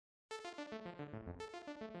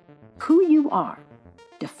Who you are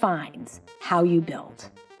defines how you build.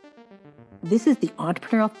 This is the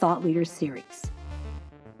Entrepreneurial Thought Leaders Series,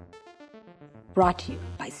 brought to you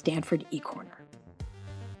by Stanford eCorner.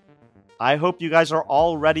 I hope you guys are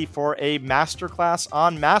all ready for a masterclass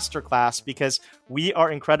on MasterClass, because we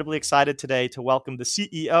are incredibly excited today to welcome the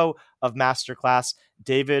CEO of MasterClass,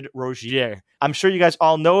 David Rogier. I'm sure you guys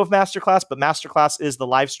all know of MasterClass, but MasterClass is the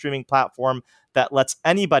live streaming platform that lets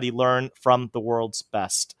anybody learn from the world's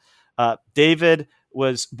best. David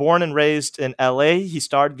was born and raised in LA. He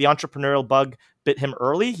started the entrepreneurial bug bit him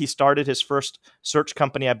early. He started his first search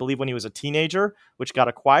company, I believe, when he was a teenager, which got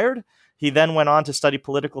acquired. He then went on to study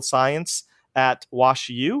political science at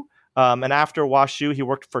WashU. And after WashU, he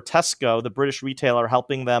worked for Tesco, the British retailer,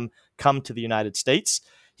 helping them come to the United States.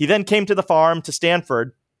 He then came to the farm to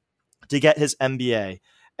Stanford to get his MBA.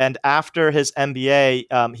 And after his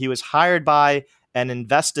MBA, he was hired by and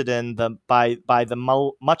invested in by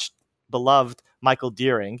the much beloved Michael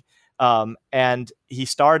Deering. And he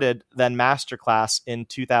started then MasterClass in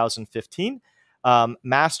 2015.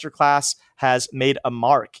 MasterClass has made a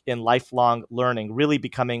mark in lifelong learning, really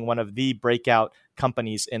becoming one of the breakout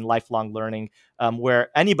companies in lifelong learning, where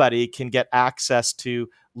anybody can get access to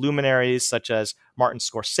luminaries such as Martin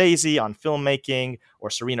Scorsese on filmmaking, or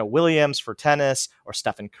Serena Williams for tennis, or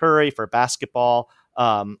Stephen Curry for basketball,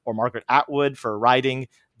 or Margaret Atwood for writing.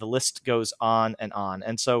 The list goes on and on.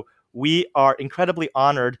 And so we are incredibly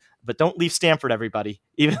honored, but don't leave Stanford, everybody,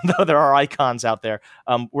 even though there are icons out there.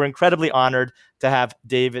 We're incredibly honored to have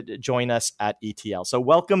David join us at ETL. So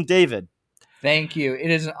welcome, David. Thank you. It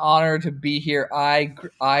is an honor to be here. I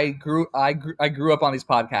grew up on these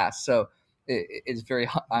podcasts, so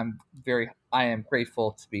I am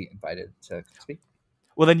grateful to be invited to speak.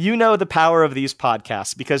 Well, then you know the power of these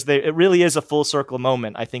podcasts, because it really is a full circle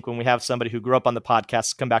moment, I think, when we have somebody who grew up on the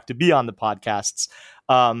podcasts come back to be on the podcasts.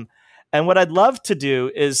 And what I'd love to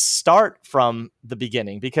do is start from the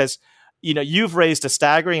beginning, because you've raised a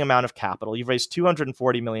staggering amount of capital. You've raised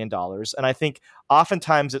 $240 million. And I think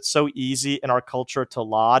oftentimes it's so easy in our culture to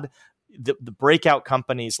laud the breakout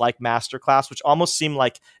companies like MasterClass, which almost seem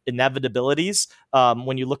like inevitabilities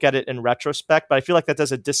when you look at it in retrospect. But I feel like that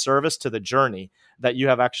does a disservice to the journey that you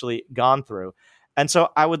have actually gone through. And so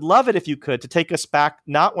I would love it if you could to take us back,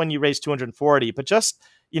 not when you raised 240, but just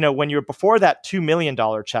when you're before that $2 million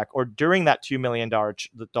check, or during that $2 million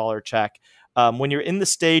check, when you're in the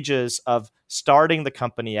stages of starting the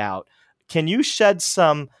company out. Can you shed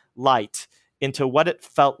some light into what it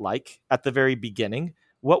felt like at the very beginning?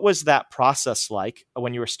 What was that process like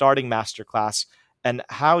when you were starting MasterClass, and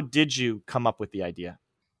how did you come up with the idea?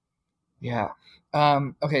 Yeah.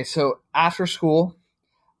 Okay. So after school,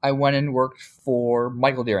 I went and worked for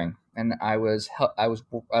Michael Deering, and I was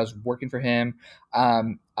working for him.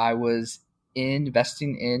 I was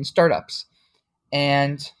investing in startups,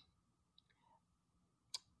 and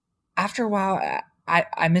after a while,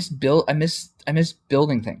 I miss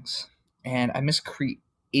building things, and I miss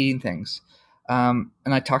creating things. And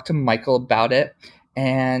I talked to Michael about it,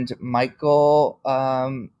 and Michael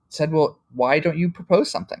said, "Well, why don't you propose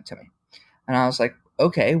something to me?" And I was like,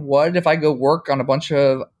 "Okay, what if I go work on a bunch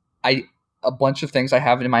of things I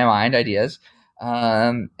have in my mind, ideas,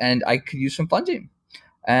 and I could use some funding?"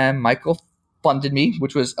 And Michael funded me,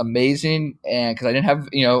 which was amazing, and because I didn't have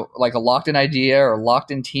like a locked-in idea or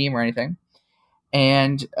locked-in team or anything,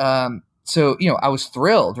 and so I was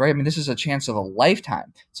thrilled, right? I mean, this is a chance of a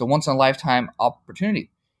lifetime. It's a once-in-a-lifetime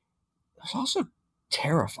opportunity. It was also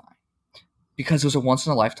terrifying, because it was a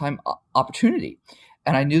once-in-a-lifetime opportunity.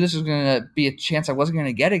 And I knew this was going to be a chance I wasn't going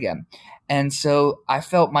to get again. And so I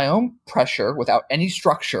felt my own pressure without any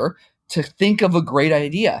structure to think of a great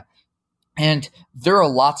idea. And there are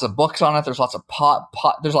lots of books on it. There's lots of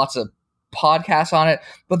there's lots of podcasts on it,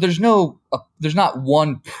 but there's not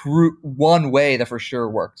one way that for sure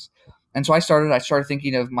works. And so I started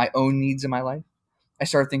thinking of my own needs in my life. I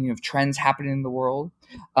started thinking of trends happening in the world.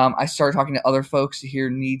 I started talking to other folks to hear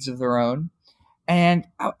needs of their own. And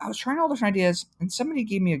I was trying all different ideas, and somebody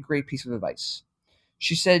gave me a great piece of advice.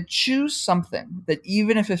 She said, choose something that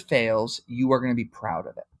even if it fails, you are going to be proud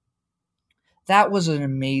of it. That was an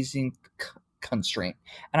amazing constraint.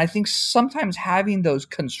 And I think sometimes having those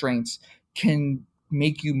constraints can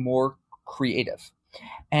make you more creative.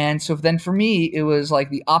 And so then for me, it was like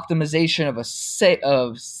the optimization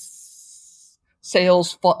of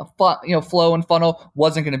sales flow and funnel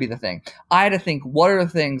wasn't going to be the thing. I had to think, what are the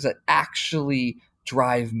things that actually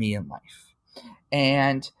drive me in life?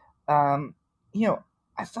 And,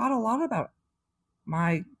 I thought a lot about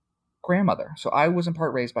my grandmother. So I was in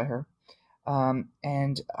part raised by her.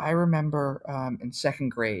 And I remember in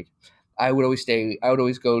second grade, I would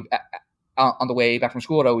always go on the way back from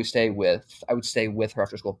school. I would stay with her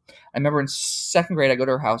after school. I remember in second grade, I go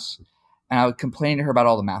to her house and I would complain to her about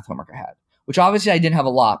all the math homework I had, which obviously I didn't have a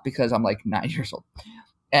lot because I'm like 9 years old.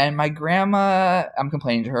 And my grandma, I'm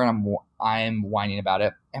complaining to her and I'm whining about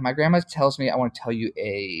it. And my grandma tells me, I want to tell you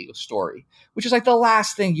a story, which is like the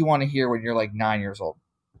last thing you want to hear when you're like 9 years old.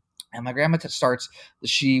 And my grandma starts,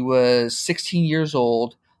 she was 16 years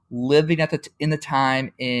old, living in the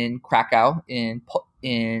time in Krakow in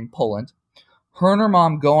Poland. Her and her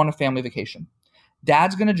mom go on a family vacation.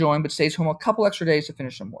 Dad's going to join, but stays home a couple extra days to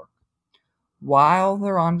finish some work. While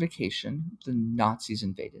they're on vacation, the Nazis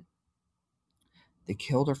invaded. They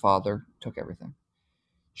killed her father, took everything.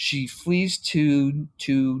 She flees to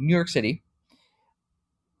New York City.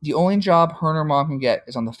 The only job her and her mom can get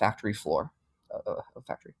is on the factory floor of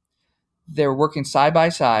factory. They're working side by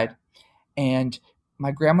side, and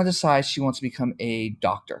my grandma decides she wants to become a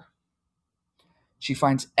doctor. She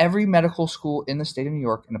finds every medical school in the state of New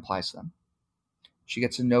York and applies to them. She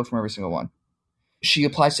gets a no from every single one. She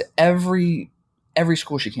applies to every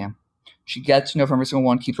school she can. She gets a no from every single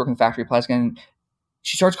one, keeps working in the factory, applies again.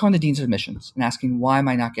 She starts calling the deans of admissions and asking, why am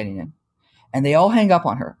I not getting in? And they all hang up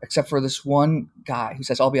on her, except for this one guy who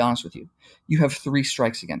says, I'll be honest with you. You have 3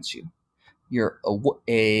 strikes against you. You're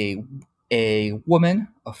a woman,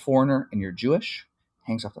 a foreigner, and you're Jewish.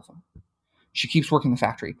 Hangs up the phone. She keeps working in the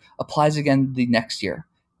factory, applies again the next year,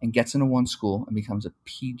 and gets into one school and becomes a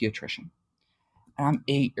pediatrician. And I'm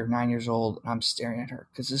 8 or 9 years old, and I'm staring at her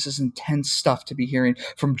because this is intense stuff to be hearing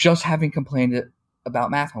from just having complained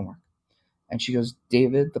about math homework. And she goes,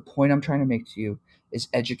 David, the point I'm trying to make to you is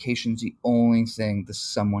education's the only thing that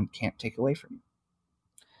someone can't take away from you.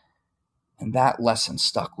 And that lesson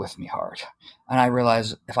stuck with me hard. And I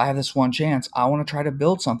realized if I have this one chance, I want to try to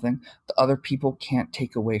build something that other people can't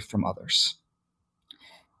take away from others.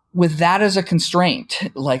 With that as a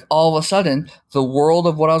constraint, like all of a sudden, the world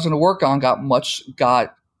of what I was going to work on got much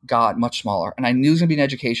smaller. And I knew it was going to be an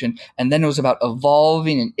education. And then it was about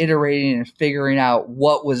evolving and iterating and figuring out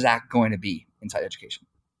what was that going to be inside education.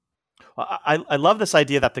 Well, I love this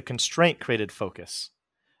idea that the constraint created focus,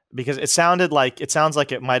 because it sounds like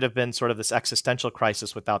it might have been sort of this existential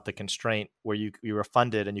crisis without the constraint, where you were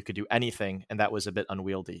funded and you could do anything, and that was a bit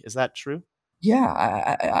unwieldy. Is that true?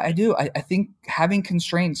 Yeah, I do. I think having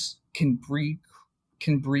constraints can breed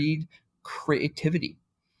creativity.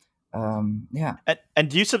 Yeah. And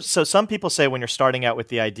do you, so some people say when you're starting out with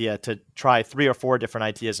the idea to try 3 or 4 different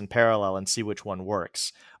ideas in parallel and see which one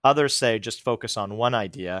works. Others say just focus on one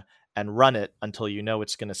idea and run it until you know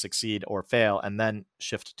it's going to succeed or fail, and then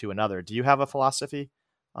shift to another. Do you have a philosophy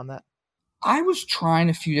on that? I was trying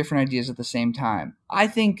a few different ideas at the same time. I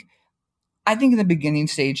think in the beginning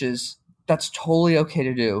stages, that's totally okay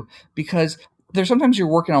to do, because there's sometimes you're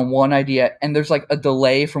working on one idea and there's like a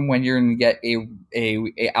delay from when you're going to get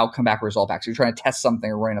a outcome back or result back. So you're trying to test something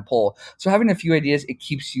or running a poll. So having a few ideas, it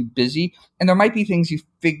keeps you busy. And there might be things you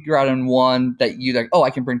figure out in one that you like, oh,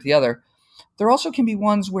 I can bring to the other. There also can be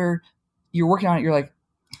ones where you're working on it. You're like,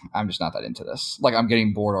 I'm just not that into this. Like, I'm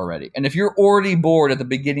getting bored already. And if you're already bored at the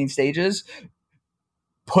beginning stages,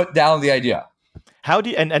 put down the idea. How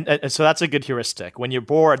do you, and so that's a good heuristic. When you're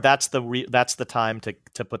bored, that's the time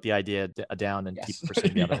to put the idea down and keep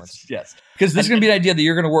pursuing the other ones. Yes, because this is going to be an idea that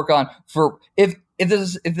you're going to work on for if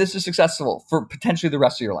this is successful for potentially the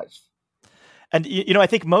rest of your life. And I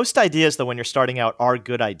think most ideas, though, when you're starting out, are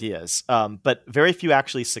good ideas, but very few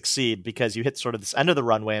actually succeed because you hit sort of this end of the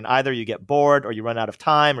runway, and either you get bored, or you run out of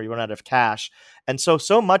time, or you run out of cash. And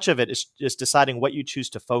so much of it is just deciding what you choose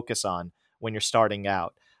to focus on when you're starting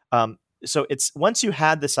out. So it's once you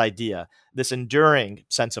had this idea, this enduring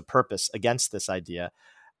sense of purpose against this idea,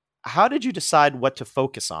 how did you decide what to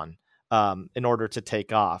focus on in order to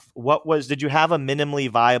take off? Did you have a minimally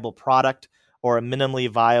viable product or a minimally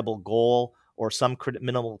viable goal or some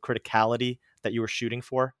minimal criticality that you were shooting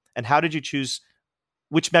for? And how did you choose,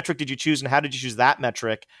 which metric did you choose, and how did you choose that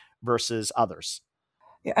metric versus others?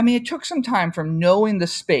 Yeah, I mean, it took some time from knowing the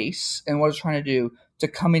space and what I was trying to do to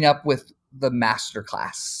coming up with the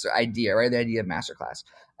MasterClass idea, right? The idea of MasterClass.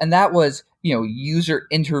 And that was, user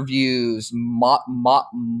interviews, to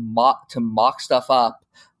mock stuff up,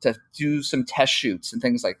 to do some test shoots and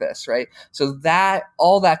things like this, right? So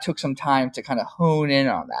all that took some time to kind of hone in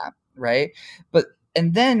on that, right?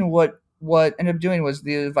 And then what ended up doing was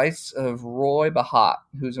the advice of Roy Bahat,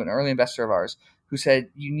 who's an early investor of ours, who said,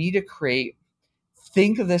 you need to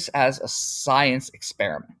think of this as a science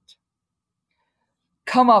experiment.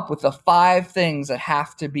 Come up with the 5 things that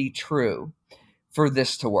have to be true for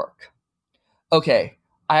this to work. Okay,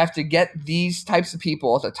 I have to get these types of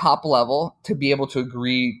people at the top level to be able to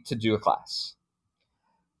agree to do a class.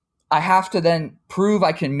 I have to then prove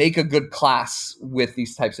I can make a good class with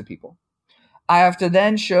these types of people. I have to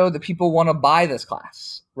then show that people want to buy this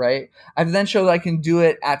class, right? I have to then show that I can do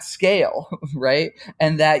it at scale, right?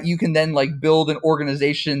 And that you can then like build an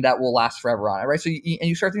organization that will last forever on it, right? So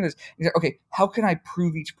you start thinking this, you say, okay, how can I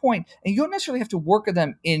prove each point? And you don't necessarily have to work at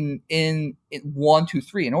them in 1, 2,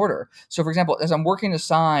 3 in order. So for example, as I'm working to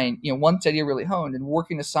sign, once idea really honed and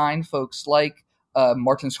working to sign folks like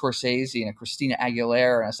Martin Scorsese and a Christina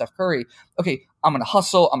Aguilera and a Steph Curry. Okay, I'm going to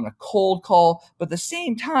hustle. I'm going to cold call. But at the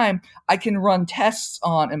same time, I can run tests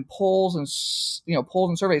on and polls and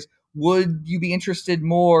surveys. Would you be interested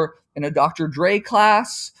more in a Dr. Dre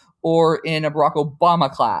class or in a Barack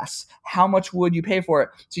Obama class? How much would you pay for it?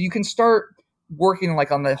 So you can start working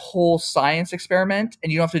like on the whole science experiment,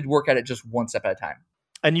 and you don't have to work at it just one step at a time.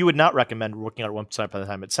 And you would not recommend working on one step at a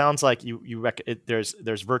time. It sounds like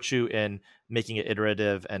there's virtue in making it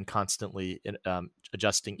iterative and constantly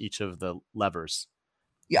adjusting each of the levers.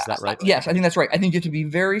 Yeah, is that right? Yes, I think that's right. I think you have to be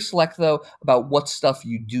very select though about what stuff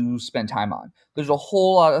you do spend time on. There's a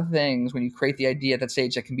whole lot of things when you create the idea at that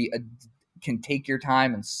stage that can take your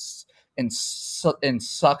time and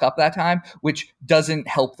suck up that time, which doesn't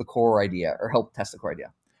help the core idea or help test the core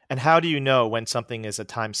idea. And how do you know when something is a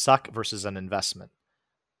time suck versus an investment?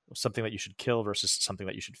 Something that you should kill versus something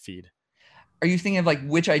that you should feed? Are you thinking of like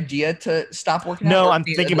which idea to stop working on? No, I'm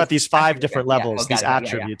thinking about these 5 different levels, these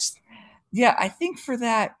attributes. Yeah, I think for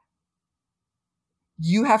that,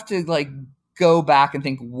 you have to like go back and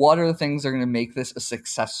think, what are the things that are going to make this a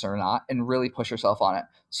success or not, and really push yourself on it.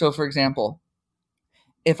 So for example,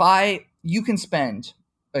 you can spend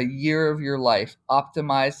a year of your life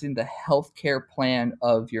optimizing the healthcare plan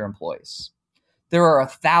of your employees. There are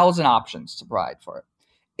 1,000 options to provide for it.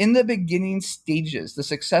 In the beginning stages, the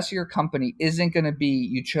success of your company isn't going to be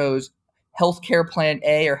you chose healthcare plan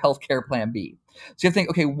A or healthcare plan B. So you have to think,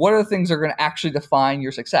 okay, what are the things that are going to actually define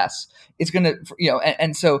your success? It's going to,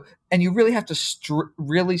 and you really have to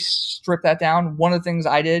really strip that down. One of the things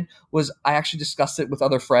I did was I actually discussed it with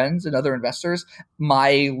other friends and other investors,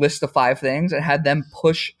 my list of 5 things, and had them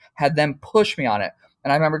push me on it.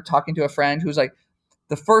 And I remember talking to a friend who was like,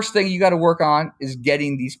 the first thing you got to work on is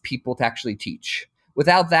getting these people to actually teach.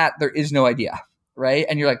 Without that, there is no idea, right?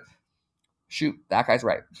 And you're like, shoot, that guy's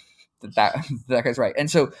right. That guy's right. And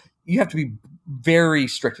so you have to be very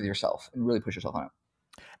strict with yourself and really push yourself on it.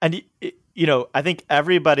 And, I think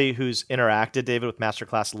everybody who's interacted, David, with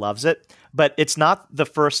MasterClass loves it, but it's not the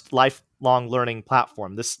first lifelong learning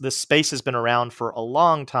platform. This space has been around for a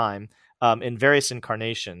long time in various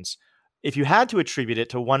incarnations. If you had to attribute it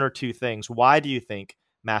to 1 or 2 things, why do you think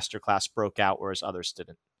MasterClass broke out whereas others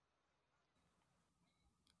didn't?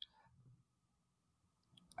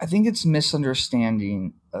 I think it's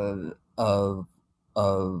misunderstanding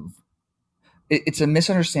it's a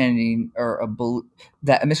misunderstanding a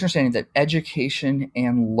misunderstanding that education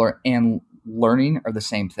and learning are the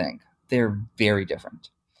same thing. They're very different.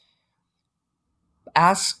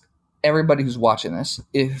 Ask everybody who's watching this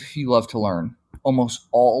if you love to learn. Almost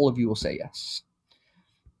all of you will say yes.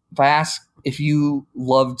 If I ask if you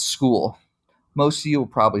loved school, most of you will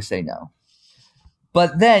probably say no.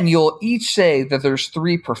 But then you'll each say that there's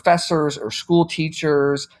 3 professors or school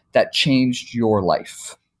teachers that changed your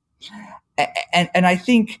life. And I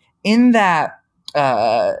think in that,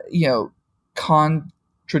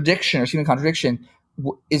 contradiction or seeming contradiction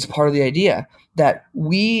is part of the idea that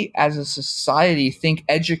we as a society think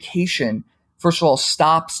education, first of all,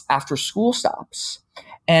 stops after school stops.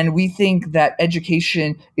 And we think that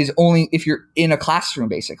education is only if you're in a classroom,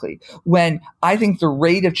 basically. When I think the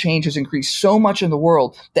rate of change has increased so much in the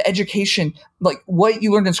world, the education, like what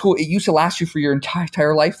you learned in school, it used to last you for your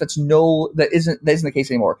entire life. That isn't the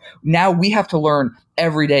case anymore. Now we have to learn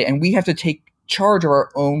every day, and we have to take charge of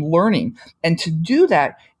our own learning. And to do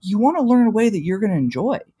that, you want to learn in a way that you're going to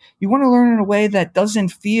enjoy. You want to learn in a way that doesn't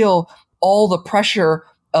feel all the pressure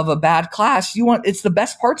of a bad class. It's the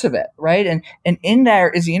best parts of it, right? And in there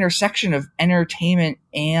is the intersection of entertainment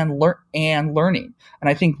and learning. And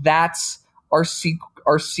I think that's our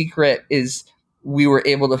secret is we were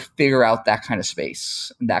able to figure out that kind of space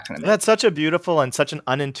and that kind of. That's such a beautiful and such an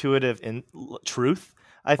unintuitive truth.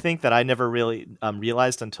 I think that I never really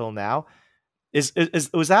realized until now. Was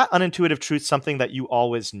that unintuitive truth something that you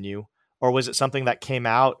always knew, or was it something that came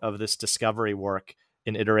out of this discovery work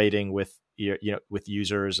in iterating with with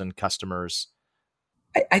users and customers?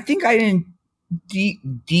 I think I didn't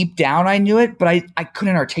deep down I knew it, but I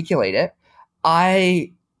couldn't articulate it.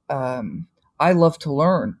 I love to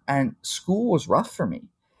learn, and school was rough for me.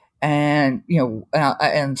 And,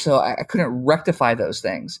 and so I couldn't rectify those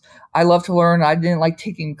things. I love to learn. I didn't like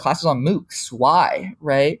taking classes on MOOCs. Why?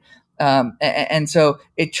 Right. And so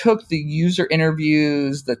it took the user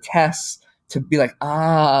interviews, the tests to be like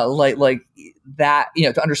that,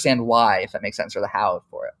 to understand why, if that makes sense, or the how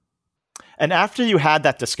for it. And after you had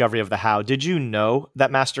that discovery of the how, did you know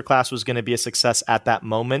that MasterClass was going to be a success at that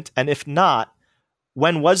moment? And if not,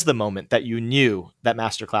 when was the moment that you knew that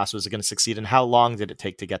MasterClass was going to succeed, and how long did it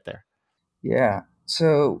take to get there? Yeah.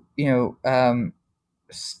 So,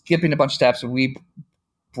 skipping a bunch of steps, we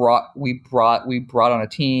brought on a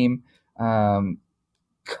team,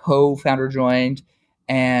 co-founder joined,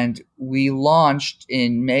 and we launched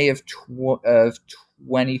in May of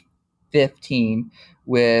 2015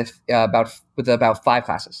 with about 5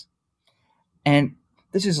 classes. And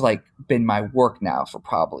this has been my work now for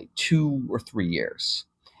probably 2 or 3 years.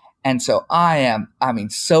 And so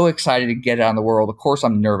so excited to get it out in the world. Of course,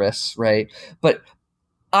 I'm nervous, right? But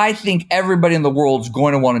I think everybody in the world is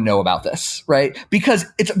going to want to know about this, right? Because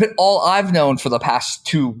it's been all I've known for the past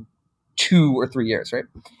two or 3 years, right?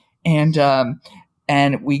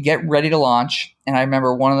 And we get ready to launch. And I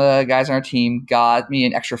remember one of the guys on our team got me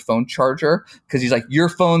an extra phone charger because he's like, your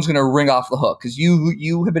phone's going to ring off the hook because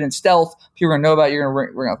you have been in stealth. People are going to know about it. You're going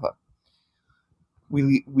to ring off the hook.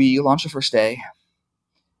 We launched the first day.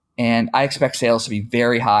 And I expect sales to be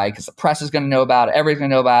very high because the press is going to know about it. Everybody's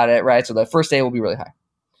going to know about it, right? So the first day will be really high.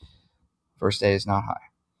 First day is not high.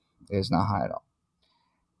 It is not high at all.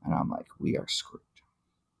 And I'm like, we are screwed.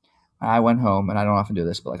 And I went home, and I don't often do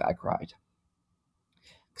this, but I cried.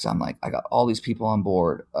 Because I'm like, I got all these people on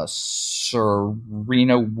board.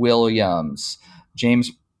 Serena Williams,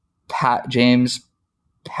 James Patterson,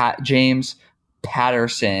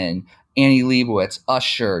 Annie Leibovitz,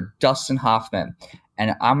 Usher, Dustin Hoffman.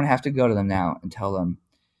 And I'm going to have to go to them now and tell them,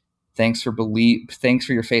 thanks for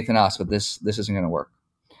your faith in us, but this isn't going to work.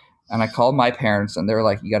 And I called my parents, and they're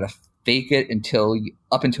like, you got to fake it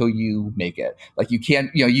up until you make it. You can't,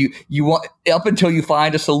 you want, up until you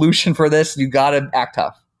find a solution for this, you got to act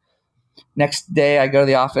tough. Next day I go to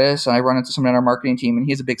the office and I run into someone on our marketing team, and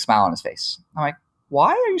he has a big smile on his face. I'm like,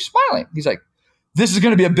 why are you smiling? He's like, this is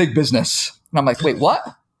going to be a big business. And I'm like, wait, what?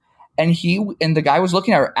 And the guy was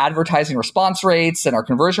looking at our advertising response rates and our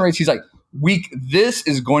conversion rates. He's like, this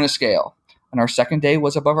is going to scale. And our second day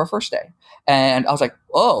was above our first day. And I was like,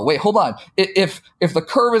 oh, wait, hold on. If the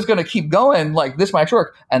curve is going to keep going, this might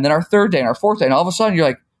work. And then our third day and our fourth day, and all of a sudden you're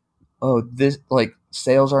like, oh, this,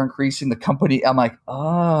 sales are increasing. The company, I'm like,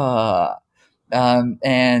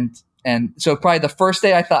 and so probably the first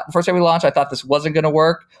day we launched, I thought this wasn't going to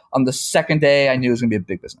work. On the second day, I knew it was going to be a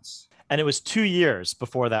big business. And it was 2 years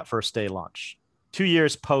before that first day launch. 2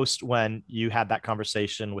 years post when you had that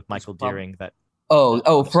conversation with Michael Deering. From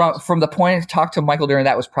the point I talked to Michael Deering,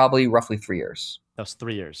 that was probably roughly 3 years. That was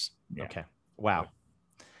 3 years. Yeah. Okay. Wow.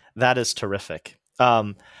 That is terrific.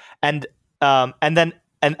 And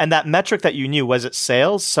that metric that you knew, was it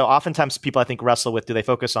sales? So oftentimes people, I think, wrestle with, do they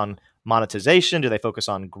focus on monetization? Do they focus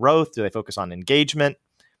on growth? Do they focus on engagement?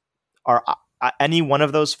 Are any one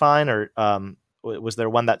of those fine, or was there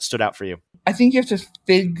one that stood out for you? I think you have to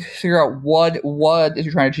figure out what is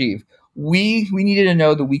you're trying to achieve. We needed to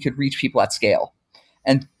know that we could reach people at scale.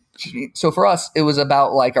 And so for us, it was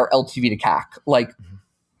about our LTV to CAC.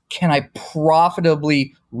 Can I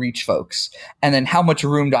profitably reach folks? And then how much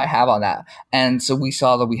room do I have on that? And so we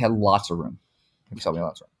saw that we had lots of room.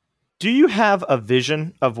 Do you have a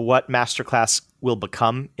vision of what MasterClass will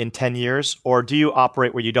become in 10 years? Or do you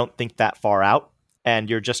operate where you don't think that far out and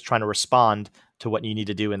you're just trying to respond to what you need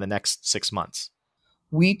to do in the next 6 months?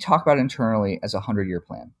 We talk about it internally as a 100-year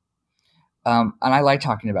plan. And I like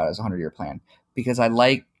talking about it as a 100-year plan because I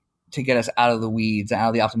like to get us out of the weeds and out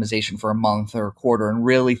of the optimization for a month or a quarter and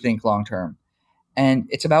really think long-term. And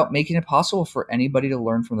it's about making it possible for anybody to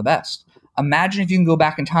learn from the best. Imagine if you can go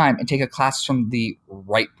back in time and take a class from the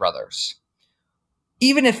Wright brothers.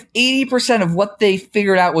 Even if 80% of what they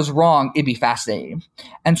figured out was wrong, it'd be fascinating.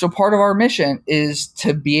 And so part of our mission is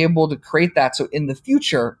to be able to create that so in the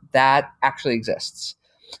future that actually exists.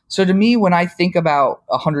 So to me, when I think about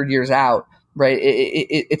 100 years out, right,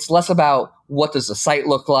 it's less about what does the site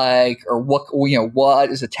look like or what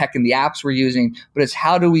is the tech and the apps we're using, but it's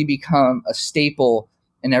how do we become a staple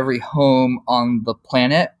in every home on the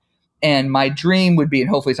planet. And my dream would be, and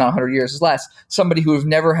hopefully it's not 100 years, is less, somebody who has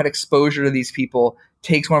never had exposure to these people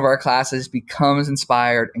takes one of our classes, becomes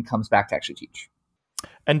inspired, and comes back to actually teach.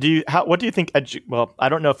 And what do you think? Well, I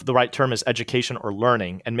don't know if the right term is education or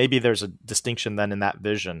learning, and maybe there's a distinction then in that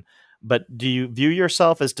vision. But do you view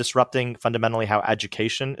yourself as disrupting fundamentally how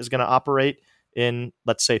education is going to operate in,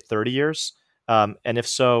 let's say, 30 years? And if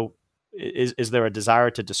so, is there a desire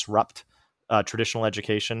to disrupt traditional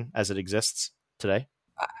education as it exists today?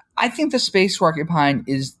 I think the space we're occupying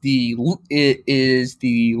is the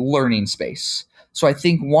learning space. So I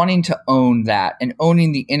think wanting to own that and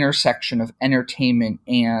owning the intersection of entertainment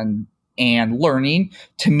and learning,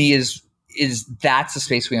 to me, is that's the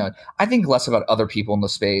space we own. I think less about other people in the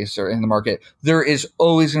space or in the market. There is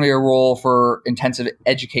always going to be a role for intensive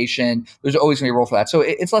education. There's always going to be a role for that. So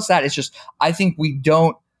it's less that. It's just, I think we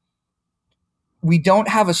don't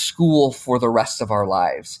have a school for the rest of our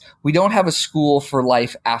lives. We don't have a school for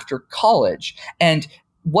life after college. And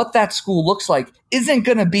what that school looks like isn't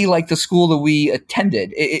going to be like the school that we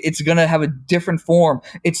attended. It's going to have a different form.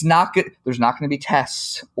 It's not good. There's not going to be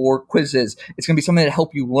tests or quizzes. It's going to be something to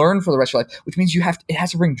help you learn for the rest of your life, which means it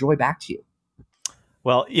has to bring joy back to you.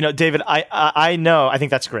 Well, David, I know, I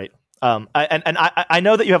think that's great. I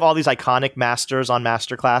know that you have all these iconic masters on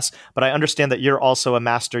MasterClass, but I understand that you're also a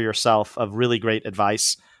master yourself of really great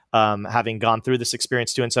advice, having gone through this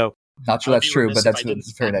experience too. And so, not sure that's true, but that's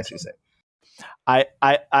very nice to say.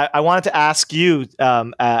 I wanted to ask you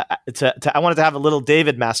I wanted to have a little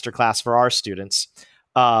David masterclass for our students,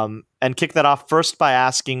 and kick that off first by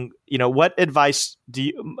asking, what advice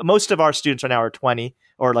most of our students right now are 20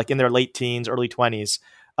 or like in their late teens, early 20s.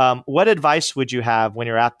 What advice would you have when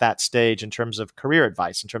you're at that stage in terms of career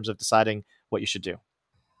advice, in terms of deciding what you should do?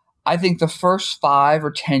 I think the first 5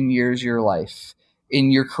 or 10 years of your life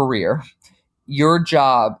in your career, your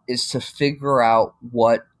job is to figure out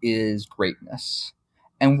what is greatness.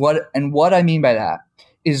 And what I mean by that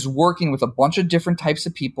is working with a bunch of different types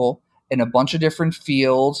of people in a bunch of different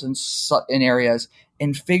fields and areas,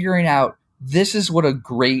 and figuring out, this is what a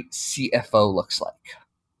great CFO looks like.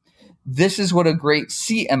 This is what a great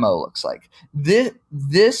CMO looks like.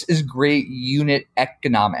 This is great unit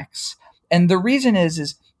economics. And the reason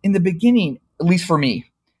is in the beginning, at least for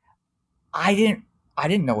me, I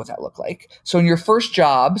didn't know what that looked like. So in your first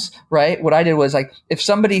jobs, right, what I did was, like, if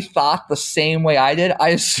somebody thought the same way I did, I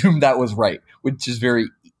assumed that was right, which is very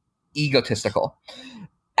egotistical.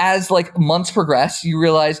 As like months progress, you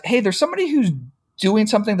realize, hey, there's somebody who's doing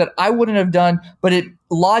something that I wouldn't have done, but it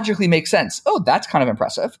logically makes sense. Oh, that's kind of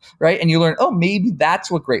impressive, right? And you learn, oh, maybe that's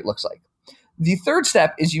what great looks like. The third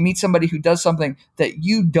step is you meet somebody who does something that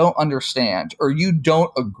you don't understand or you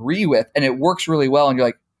don't agree with, and it works really well. And you're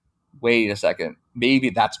like, wait a second, maybe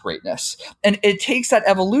that's greatness. And it takes that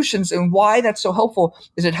evolutions. And why that's so helpful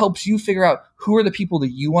is it helps you figure out who are the people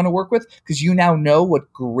that you want to work with, because you now know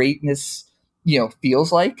what greatness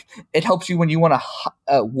feels like. It helps you when you want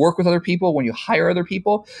to work with other people, when you hire other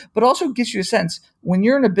people, but also gives you a sense when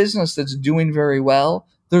you're in a business that's doing very well,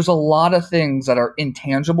 there's a lot of things that are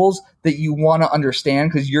intangibles that you want to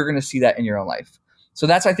understand because you're going to see that in your own life. So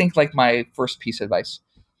that's, I think, like my first piece of advice.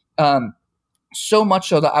 So much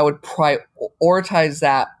so that I would prioritize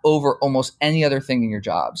that over almost any other thing in your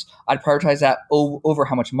jobs. I'd prioritize that over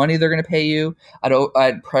how much money they're going to pay you. I'd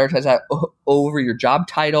prioritize that over your job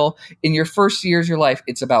title. In your first years of your life,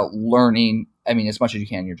 it's about learning, as much as you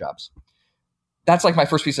can in your jobs. That's like my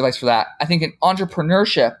first piece of advice for that. I think in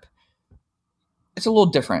entrepreneurship, it's a little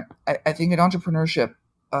different. I think in entrepreneurship,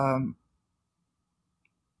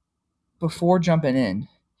 before jumping in,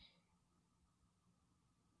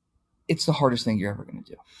 it's the hardest thing you're ever going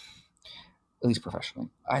to do, at least professionally.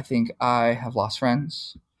 I think I have lost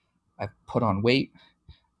friends. I've put on weight.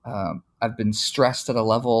 I've been stressed at a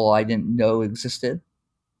level I didn't know existed.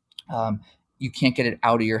 You can't get it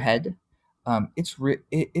out of your head.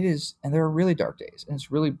 It is, and there are really dark days, and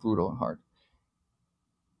it's really brutal and hard.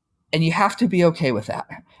 And you have to be okay with that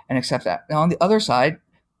and accept that. Now, on the other side,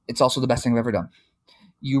 it's also the best thing I've ever done.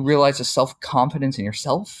 You realize the self-confidence in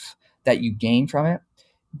yourself that you gain from it.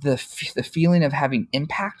 The feeling of having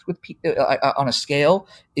impact with people on a scale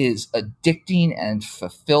is addicting and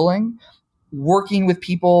fulfilling. Working with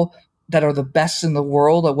people that are the best in the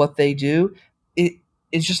world at what they do, it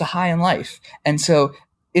is just a high in life. And so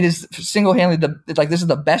it is single-handedly this is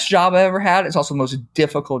the best job I ever had. It's also the most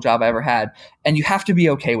difficult job I ever had, and you have to be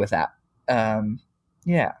okay with that.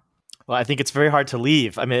 Yeah. Well, I think it's very hard to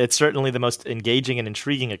leave. It's certainly the most engaging and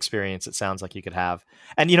intriguing experience it sounds like you could have.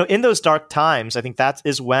 And, in those dark times, I think that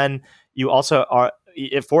is when you also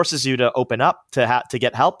it forces you to open up, to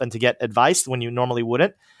get help and to get advice when you normally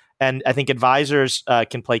wouldn't. And I think advisors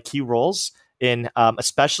can play key roles in,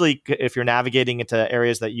 especially if you're navigating into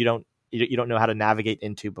areas that you don't know how to navigate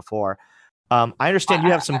into before. I understand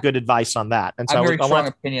you have some good advice on that. And so I have very strong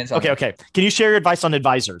opinions on that. Okay. Can you share your advice on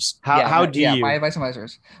advisors? How do you? My advice on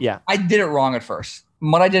advisors. Yeah. I did it wrong at first.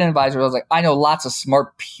 What I did in advisors, I was like, I know lots of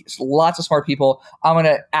smart people. I'm going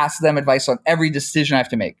to ask them advice on every decision I have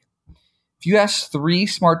to make. if you ask 3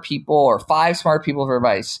 smart people or 5 smart people for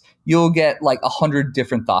advice, you'll get like 100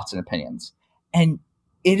 different thoughts and opinions. And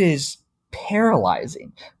it is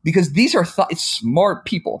paralyzing because these are smart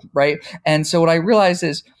people, right? And so what I realized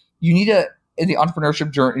is you need to, in the entrepreneurship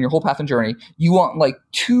journey, in your whole path and journey, you want like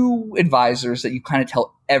 2 advisors that you kind of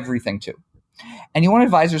tell everything to. And you want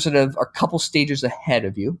advisors that are a couple stages ahead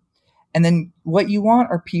of you. And then what you want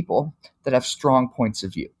are people that have strong points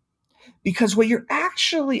of view. Because what you're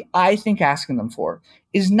actually, I think, asking them for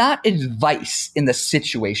is not advice in the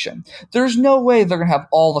situation. There's no way they're going to have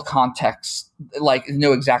all the context, like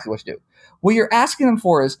know exactly what to do. What you're asking them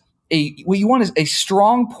for is what you want is a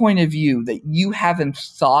strong point of view that you haven't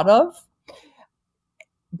thought of.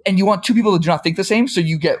 And you want 2 people that do not think the same, so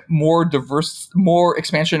you get more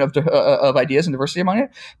expansion of ideas and diversity among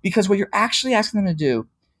it. Because what you're actually asking them to do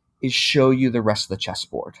is show you the rest of the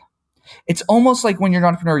chessboard. It's almost like when you're an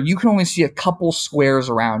entrepreneur, you can only see a couple squares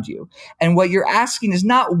around you. And what you're asking is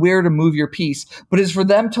not where to move your piece, but is for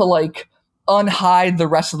them to like unhide the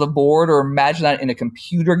rest of the board, or imagine that in a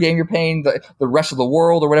computer game you're playing the rest of the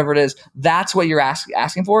world or whatever it is. That's what you're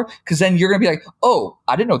asking for, because then you're going to be like, oh,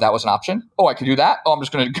 I didn't know that was an option. Oh, I could do that. Oh,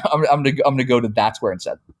 I'm going to go to that square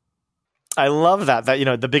instead. I love that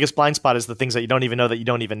the biggest blind spot is the things that you don't even know that you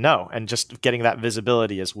don't even know. And just getting that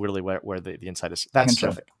visibility is really where the insight is. That's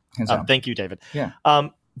terrific. Thank you, David. Yeah.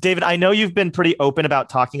 David, I know you've been pretty open about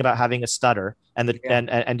talking about having a stutter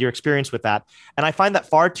and your experience with that. And I find that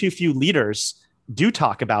far too few leaders do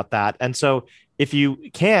talk about that. And so if you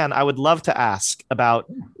can, I would love to ask about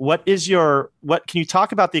can you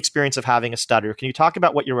talk about the experience of having a stutter? Can you talk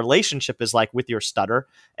about what your relationship is like with your stutter?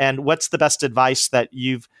 And what's the best advice that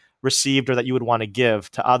you've received or that you would want to give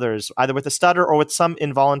to others, either with a stutter or with some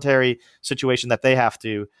involuntary situation that they have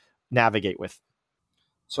to navigate with?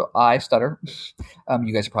 So I stutter.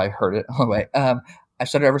 You guys have probably heard it all the way. I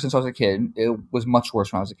stuttered ever since I was a kid. It was much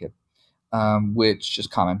worse when I was a kid, which is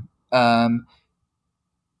common.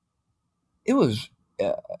 It was,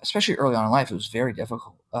 especially early on in life, it was very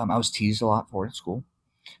difficult. I was teased a lot for it at school.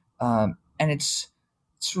 And it's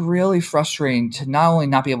really frustrating to not only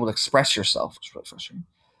not be able to express yourself, it's really frustrating,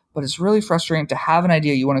 but it's really frustrating to have an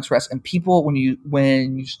idea you want to express, and people, when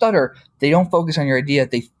you stutter, they don't focus on your idea,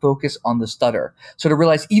 they focus on the stutter. So to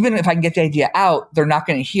realize, even if I can get the idea out, they're not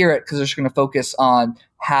going to hear it because they're just going to focus on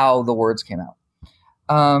how the words came out.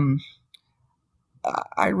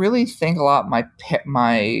 I really think a lot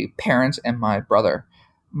my parents and my brother.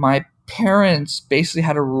 My parents basically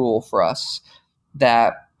had a rule for us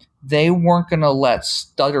that they weren't going to let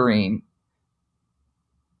stuttering,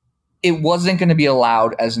 it wasn't going to be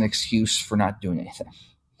allowed as an excuse for not doing anything.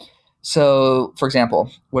 So, for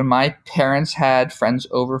example, when my parents had friends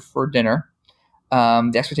over for dinner,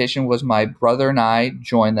 the expectation was my brother and I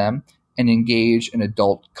join them and engage in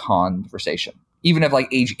adult conversation, even at like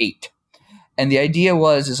age 8. And the idea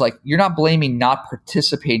is like, you're not blaming not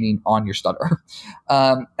participating on your stutter.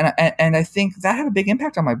 And I think that had a big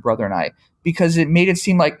impact on my brother and I, because it made it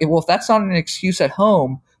seem like, well, if that's not an excuse at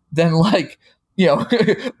home, then like,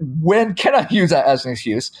 when can I use that as an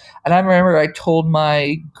excuse? And I remember I told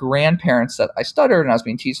my grandparents that I stuttered and I was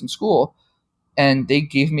being teased in school, and they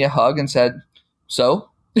gave me a hug and said, so?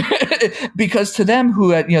 Because to them, who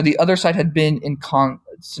had, the other side had been in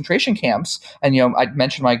concentration camps, and, I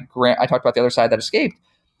mentioned I talked about the other side that escaped.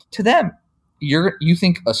 To them, you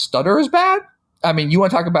think a stutter is bad? I mean, you want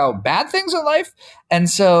to talk about bad things in life? And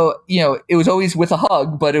so, it was always with a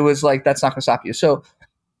hug, but it was like, that's not going to stop you. So,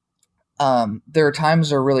 there are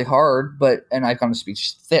times that are really hard, and I've gone to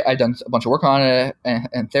speech. I've done a bunch of work on it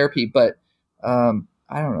and therapy, but I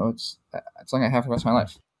don't know. It's something I have for the rest of my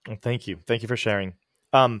life. Well, thank you. Thank you for sharing.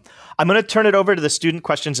 I'm going to turn it over to the student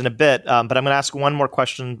questions in a bit, but I'm going to ask one more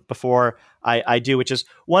question before I do, which is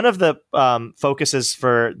one of the focuses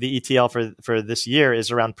for the ETL for this year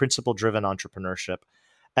is around principle-driven entrepreneurship.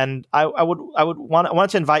 And I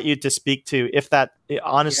want to invite you to speak to if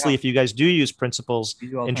you guys do use principles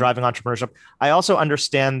in driving entrepreneurship. I also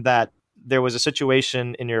understand that there was a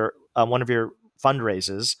situation in your one of your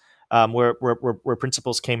fundraisers where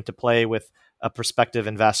principles came to play with a prospective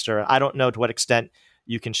investor. I don't know to what extent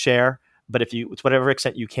you can share, but to whatever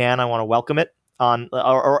extent you can, I want to welcome it on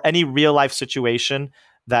or any real life situation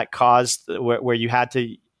that caused where you had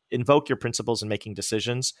to invoke your principles in making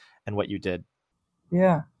decisions and what you did.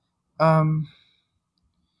 Yeah.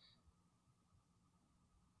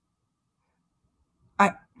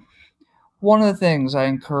 One of the things I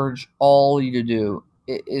encourage all you to do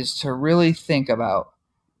is to really think about,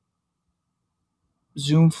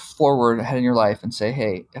 zoom forward ahead in your life and say,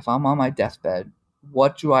 hey, if I'm on my deathbed,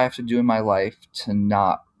 what do I have to do in my life to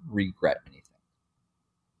not regret anything?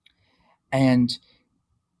 And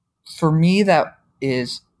for me, that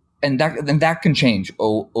is, and that can change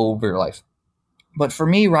over your life. But for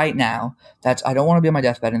me right now, I don't want to be on my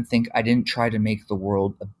deathbed and think I didn't try to make the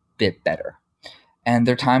world a bit better. And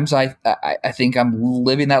there are times I think I'm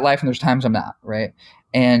living that life, and there's times I'm not, right?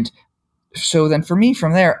 And so then for me,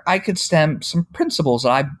 from there, I could stem some principles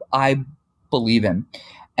that I believe in.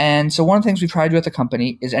 And so one of the things we try to do at the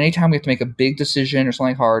company is anytime we have to make a big decision or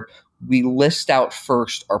something hard, we list out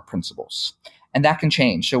first our principles. And that can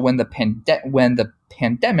change. So when the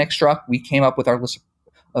pandemic struck, we came up with our list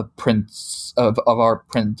of our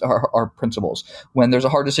principles. When there's a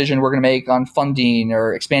hard decision we're going to make on funding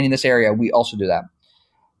or expanding this area, we also do that.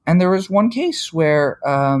 And there was one case where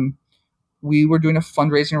we were doing a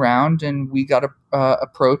fundraising round, and we got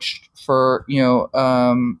approached for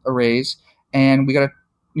a raise, and we got a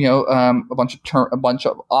bunch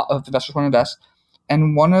of investors want to invest.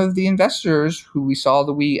 And one of the investors who we saw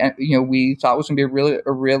that we thought was going to be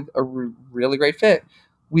a really great fit,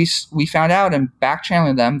 we found out and back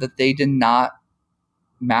channeling them that they did not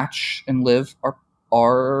match and live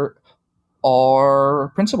our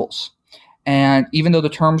principles. And even though the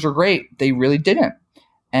terms were great, they really didn't.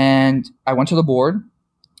 And I went to the board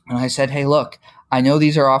and I said, hey, look, I know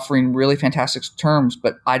these are offering really fantastic terms,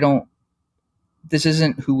 but this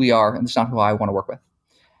isn't who we are, and it's not who I want to work with.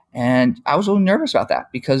 And I was a little nervous about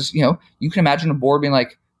that because, you can imagine a board being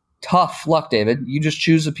like, tough luck, David. You just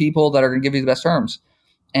choose the people that are going to give you the best terms.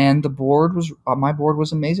 And my board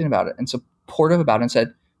was amazing about it and supportive about it and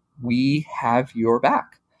said, we have your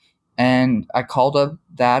back. And I called up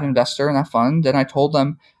that investor in that fund and I told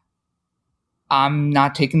them, I'm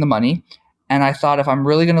not taking the money. And I thought, if I'm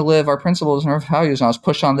really going to live our principles and our values, and I was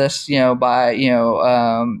pushed on this, by,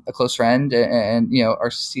 a close friend and our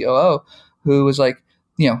COO, who was like,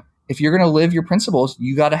 if you're going to live your principles,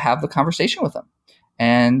 you got to have the conversation with them.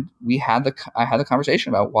 And I had the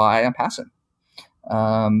conversation about why I'm passing.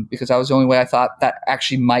 Because that was the only way I thought that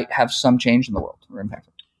actually might have some change in the world or impact.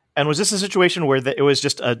 And was this a situation where it was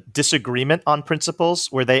just a disagreement on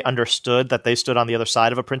principles, where they understood that they stood on the other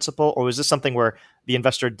side of a principle? Or was this something where the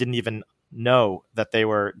investor didn't even know that they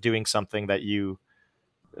were doing something that you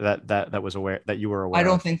was aware that you were aware I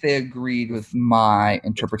don't of? think they agreed with my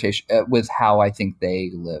interpretation, with how I think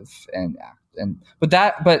they live and act.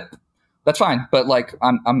 But that's fine. But like,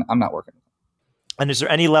 I'm not working. And is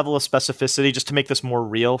there any level of specificity, just to make this more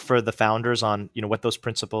real for the founders, on what those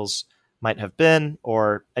principles might have been,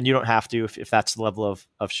 and you don't have to if that's the level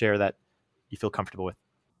of share that you feel comfortable with?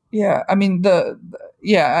 Yeah, I mean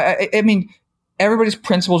I mean everybody's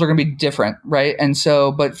principles are going to be different, right? And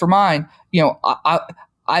so, but for mine,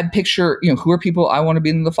 I picture who are people I want to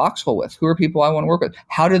be in the foxhole with, who are people I want to work with,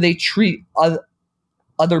 how do they treat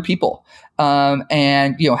other people,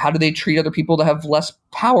 and how do they treat other people that have less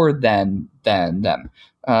power than them?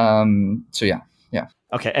 So yeah.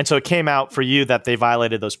 Okay, and so it came out for you that they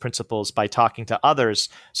violated those principles by talking to others.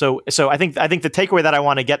 So I think the takeaway that I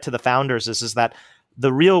want to get to the founders is that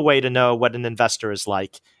the real way to know what an investor is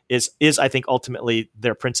like is I think ultimately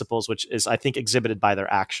their principles, which is I think exhibited by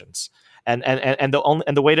their actions. And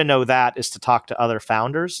the way to know that is to talk to other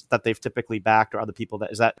founders that they've typically backed, or other people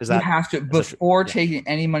that is that you have to before taking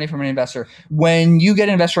any money from an investor. When you get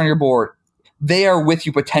an investor on your board, they are with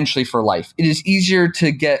you potentially for life. It is easier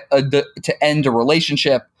to to end a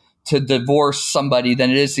relationship, to divorce somebody,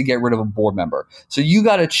 than it is to get rid of a board member. So you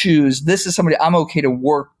got to choose, this is somebody I'm okay to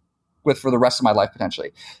work with for the rest of my life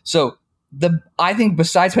potentially. So I think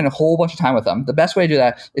besides spending a whole bunch of time with them, the best way to do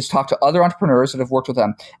that is talk to other entrepreneurs that have worked with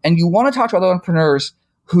them. And you want to talk to other entrepreneurs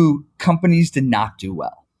who companies did not do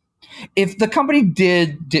well. If the company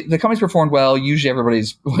the company's performed well, usually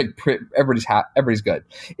everybody's good.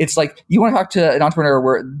 It's like you want to talk to an entrepreneur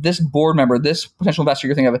where this board member, this potential investor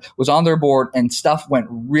you're thinking of, was on their board and stuff went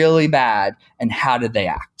really bad, and how did they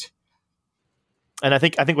act? And I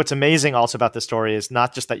think what's amazing also about this story is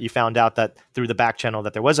not just that you found out that through the back channel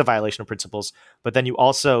that there was a violation of principles, but then you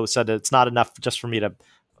also said that it's not enough just for me to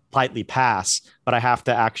politely pass, but I have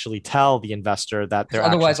to actually tell the investor that their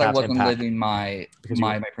otherwise I actions have wasn't impact. living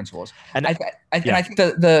my principles. And I think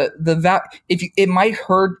the it might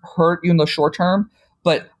hurt you in the short term,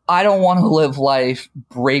 but I don't want to live life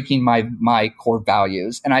breaking my core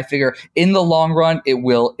values. And I figure in the long run,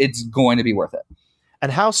 it's going to be worth it.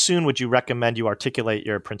 And how soon would you recommend you articulate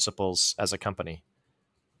your principles as a company?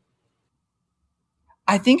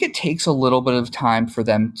 I think it takes a little bit of time for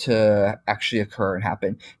them to actually occur and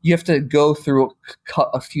happen. You have to go through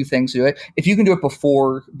a few things to do it. If you can do it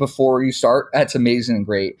before you start, that's amazing and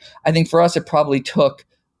great. I think for us, it probably took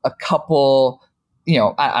a couple,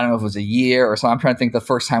 I don't know if it was a year or so. I'm trying to think the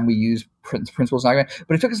first time we used principles and argument,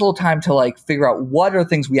 but it took us a little time to like figure out what are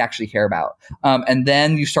things we actually care about. And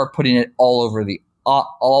then you start putting it all over the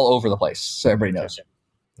place so everybody knows.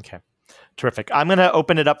 Okay. Terrific. I'm going to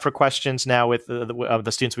open it up for questions now with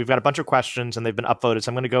the students. We've got a bunch of questions and they've been upvoted. So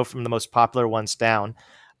I'm going to go from the most popular ones down.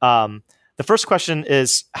 The first question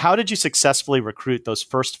is, how did you successfully recruit those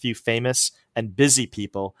first few famous and busy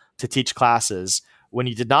people to teach classes when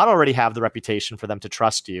you did not already have the reputation for them to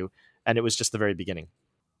trust you, and it was just the very beginning?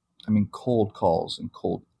 I mean, cold calls and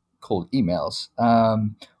cold emails.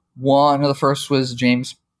 One of the first was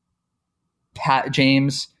James Patterson,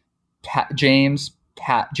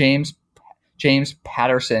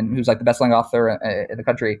 who's like the best-selling author in the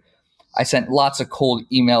country. I sent lots of cold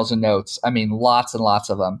emails and notes. I mean, lots and lots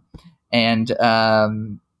of them. And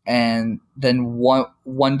then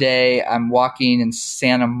one day I'm walking in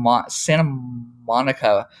Santa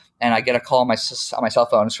Monica, and I get a call on my cell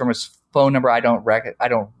phone. It's from his phone number I don't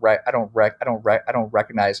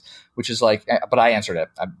recognize, which is like, but I answered it.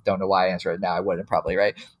 I don't know why I answered it now. I wouldn't probably,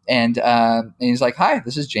 right? And he's like, "Hi,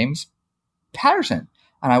 this is James Patterson."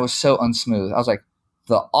 And I was so unsmooth. I was like,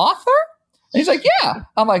 "The author?" And he's like, "Yeah."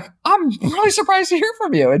 I'm like, "I'm really surprised to hear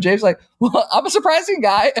from you." And James like, "Well, I'm a surprising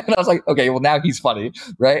guy." And I was like, "Okay, well now he's funny,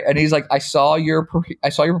 right?" And he's like, I saw your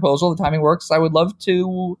proposal. The timing works. I would love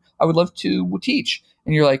to teach."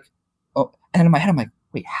 And you're like, "Oh." And in my head, I'm like,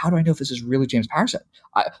 "Wait, how do I know if this is really James Patterson?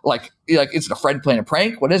 Like, is it a friend playing a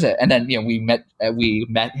prank? What is it?" And then we met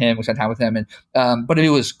him. We spent time with him, and but it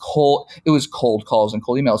was cold calls and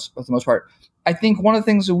cold emails for the most part. I think one of the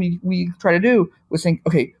things that we try to do was think,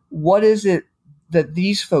 okay, what is it that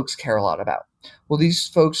these folks care a lot about? Well, these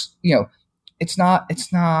folks, it's not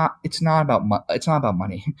about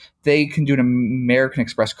money. They can do an American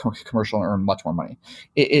Express commercial and earn much more money.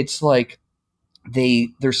 It's like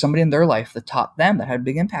there's somebody in their life that taught them, that had a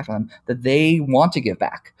big impact on them, that they want to give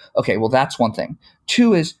back. Okay, well, that's one thing.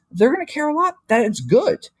 Two is they're going to care a lot that it's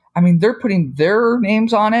good. I mean, they're putting their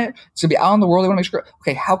names on it. It's going to be out in the world. They want to make sure,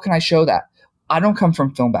 okay, how can I show that? I don't come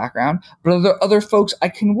from film background, but other folks I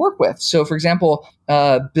can work with. So, for example,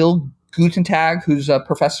 Bill Gutentag, who's a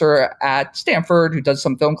professor at Stanford, who does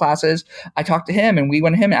some film classes. I talked to him, and we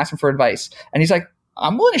went to him and asked him for advice. And he's like,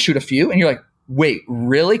 "I'm willing to shoot a few." And you're like, "Wait,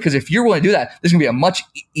 really? Because if you're willing to do that, this is going to be a much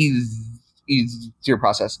easier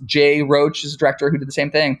process." Jay Roach is a director who did the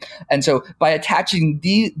same thing. And so by attaching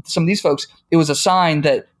some of these folks, it was a sign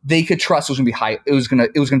that they could trust it was going to be high. It was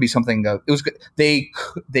going to be something. It was good. They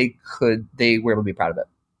were able to be proud of it.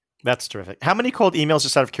 That's terrific. How many cold emails,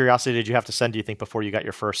 just out of curiosity, did you have to send, do you think, before you got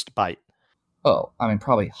your first bite? Oh, I mean,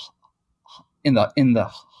 probably in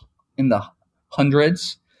the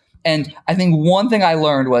hundreds. And I think one thing I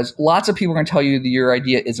learned was lots of people are going to tell you that your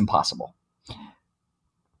idea is impossible.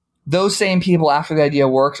 Those same people, after the idea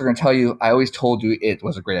works, are going to tell you, "I always told you it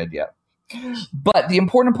was a great idea." But the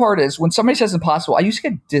important part is when somebody says impossible, I used to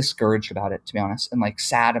get discouraged about it, to be honest, and like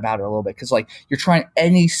sad about it a little bit, because like you're trying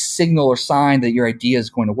any signal or sign that your idea is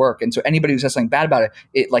going to work. And so anybody who says something bad about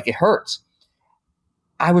it hurts.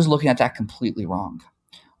 I was looking at that completely wrong.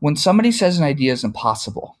 When somebody says an idea is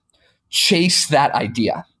impossible, chase that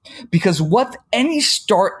idea. Because what any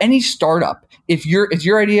startup, if it's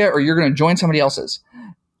your idea or you're going to join somebody else's,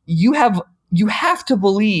 you have to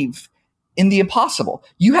believe in the impossible.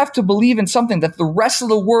 You have to believe in something that the rest of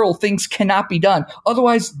the world thinks cannot be done.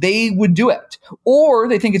 Otherwise, they would do it, or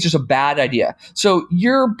they think it's just a bad idea. So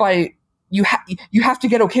you have to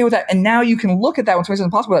get okay with that. And now you can look at that when somebody says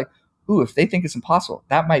impossible, like, ooh, if they think it's impossible,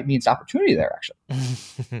 that might mean it's opportunity there, actually.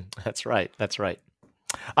 That's right.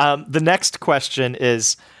 The next question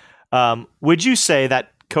is, would you say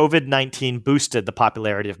that COVID-19 boosted the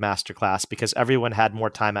popularity of MasterClass because everyone had more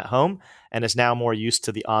time at home and is now more used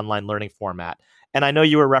to the online learning format? And I know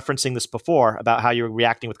you were referencing this before about how you were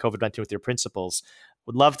reacting with COVID-19 with your principals.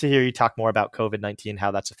 Would love to hear you talk more about COVID-19,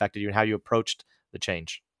 how that's affected you and how you approached the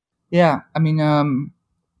change. Yeah, I mean,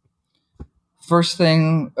 first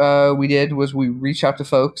thing we did was we reached out to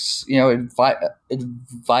folks,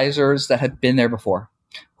 advisors that had been there before,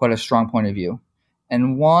 who had a strong point of view.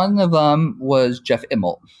 And one of them was Jeff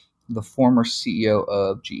Immelt, the former CEO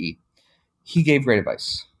of GE. He gave great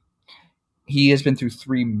advice. He has been through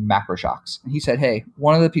 3 macro shocks. And he said, hey,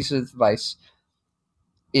 one of the pieces of advice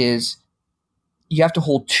is you have to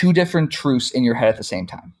hold 2 different truths in your head at the same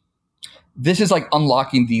time. This is like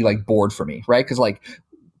unlocking the board for me, right? Because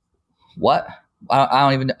what?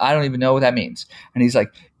 I don't even know what that means. And he's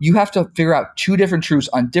like, you have to figure out 2 different truths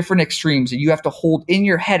on different extremes that you have to hold in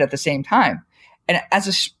your head at the same time. And as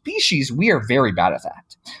a species, we are very bad at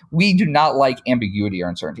that. We do not like ambiguity or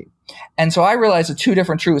uncertainty. And so I realized the 2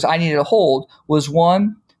 different truths I needed to hold was,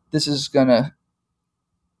 one, this is going to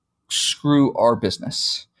screw our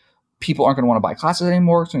business. People aren't going to want to buy classes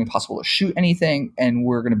anymore. It's going to be impossible to shoot anything, and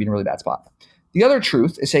we're going to be in a really bad spot. The other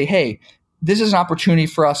truth is say, hey, this is an opportunity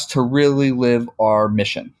for us to really live our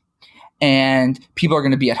mission. And people are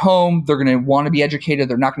going to be at home. They're going to want to be educated.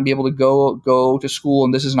 They're not going to be able to go to school.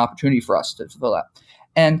 And this is an opportunity for us to fulfill that.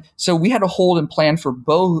 And so we had to hold and plan for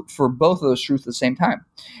both of those truths at the same time.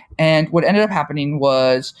 And what ended up happening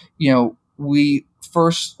was, we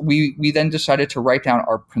then decided to write down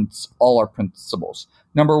all our principles.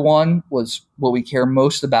 Number one was what we care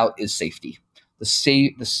most about is safety. The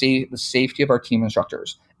safety of our team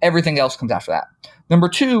instructors. Everything else comes after that. Number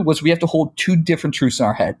two was we have to hold two different truths in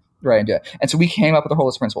our head, right? And so we came up with a whole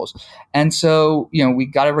list of principles. And so, we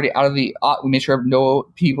got everybody out of we made sure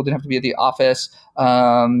no people didn't have to be at the office.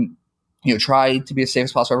 Try to be as safe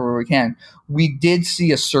as possible wherever we can. We did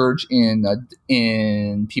see a surge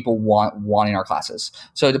in people wanting our classes.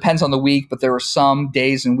 So it depends on the week, but there were some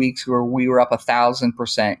days and weeks where we were up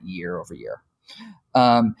 1,000% year over year.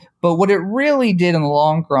 But what it really did in the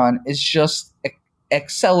long run is just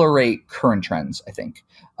accelerate current trends, I think.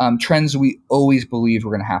 Trends we always believed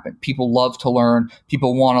were going to happen. People love to learn.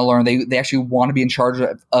 People want to learn. They actually want to be in charge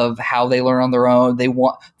of how they learn on their own. They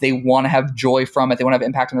want to have joy from it. They want to have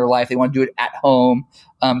impact on their life. They want to do it at home.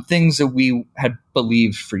 Things that we had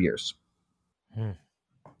believed for years.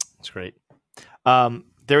 That's great.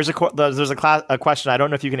 There's a question. I don't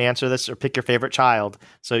know if you can answer this or pick your favorite child.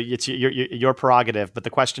 So it's your prerogative. But the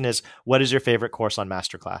question is, what is your favorite course on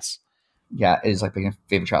MasterClass? Yeah, it is like picking a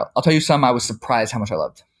favorite child. I'll tell you some I was surprised how much I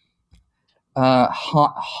loved.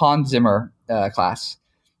 Hans Zimmer class.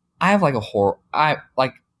 I have like a horror. I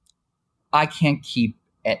can't keep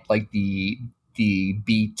at like the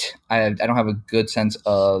beat. I don't have a good sense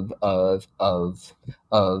of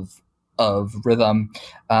rhythm.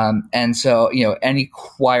 And so, any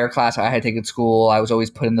choir class I had to take at school, I was always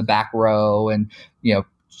put in the back row, and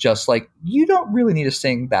just like, you don't really need to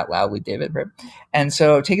sing that loudly, David, right? And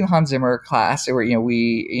so taking the Hans Zimmer class, where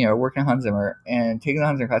we working on Hans Zimmer and taking the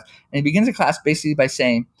Hans Zimmer class, and he begins a class basically by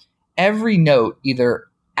saying every note either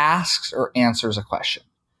asks or answers a question.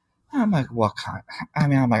 I'm like, what kind? I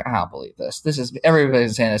don't believe this. This is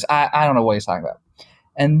everybody's saying this. I don't know what he's talking about.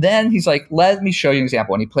 And then he's like, let me show you an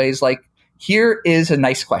example. And he plays like, here is a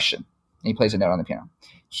nice question. And he plays a note on the piano.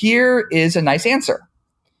 Here is a nice answer.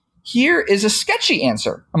 Here is a sketchy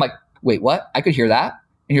answer. I'm like, wait, what? I could hear that.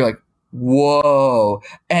 And you're like, whoa.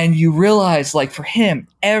 And you realize, like, for him,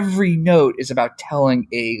 every note is about telling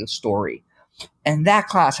a story. And that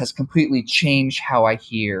class has completely changed how I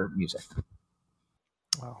hear music.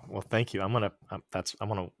 Wow. Well, thank you. I'm gonna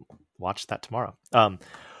watch that tomorrow.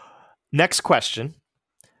 Next question.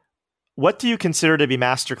 What do you consider to be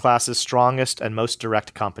MasterClass's strongest and most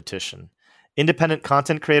direct competition? Independent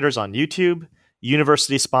content creators on YouTube,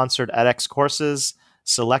 university-sponsored edX courses,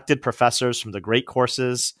 selected professors from the great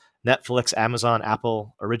courses, Netflix, Amazon,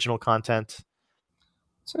 Apple, original content?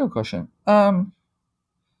 That's a good question. I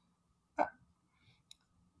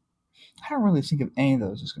don't really think of any of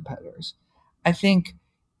those as competitors. I think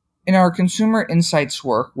in our consumer insights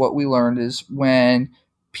work, what we learned is when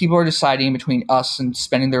people are deciding between us and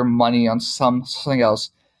spending their money on something else,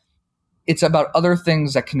 it's about other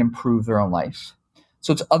things that can improve their own life.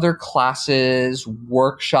 So it's other classes,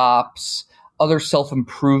 workshops, other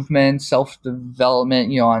self-improvement,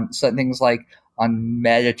 self-development, on things like on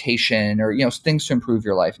meditation or, things to improve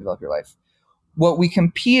your life, develop your life. What we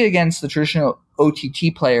compete against the traditional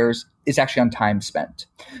OTT players is actually on time spent.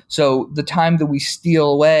 So the time that we steal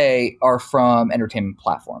away are from entertainment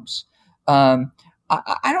platforms. I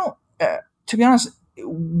don't, to be honest,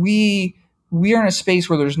 we are in a space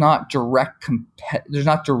where there's not direct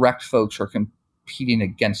folks who are competing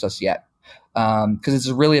against us yet, because it's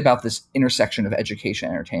really about this intersection of education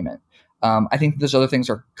and entertainment. I think those other things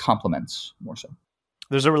are complements more so.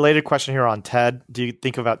 There's a related question here on TED. Do you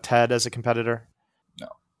think about TED as a competitor?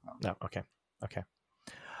 No. Okay.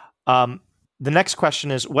 The next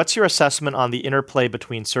question is, what's your assessment on the interplay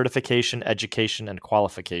between certification, education, and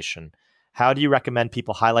qualification? How do you recommend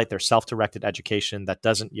people highlight their self-directed education that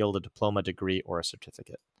doesn't yield a diploma, degree, or a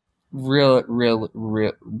certificate? Really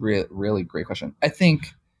great question. I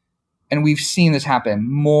think, and we've seen this happen,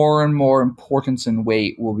 more and more importance and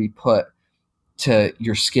weight will be put to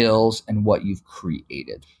your skills and what you've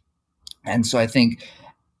created. And so I think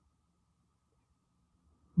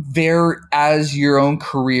as your own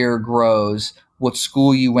career grows, what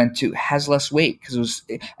school you went to has less weight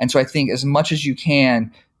and so I think as much as you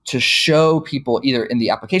can to show people either in the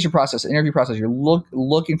application process, interview process, you're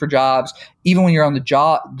looking for jobs, even when you're on the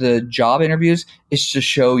job interviews, is to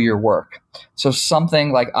show your work. So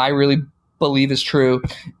something like I really believe is true.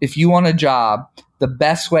 If you want a job, the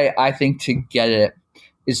best way I think to get it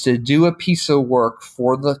is to do a piece of work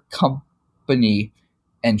for the company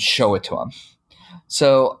and show it to them.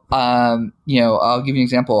 So, I'll give you an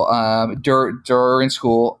example. During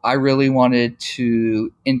school, I really wanted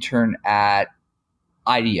to intern at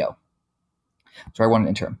IDEO. So I wanted to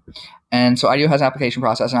intern. And so IDEO has an application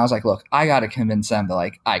process. And I was like, look, I got to convince them that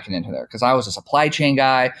like I can enter there because I was a supply chain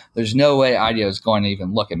guy. There's no way IDEO is going to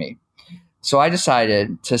even look at me. So I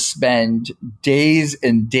decided to spend days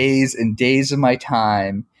and days and days of my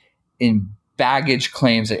time in baggage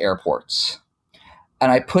claims at airports.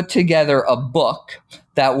 And I put together a book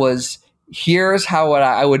that was, here's how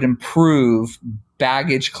I would improve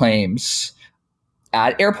baggage claims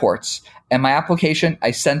at airports. And my application, I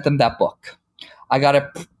sent them that book. I got it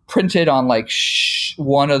printed on like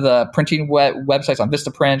one of the printing websites on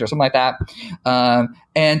Vistaprint or something like that.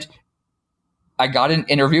 And I got an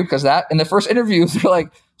interview because of that. In the first interview, they're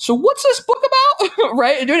like, so what's this book about?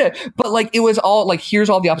 Right? And doing it. But like, it was all like, here's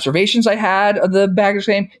all the observations I had of the baggage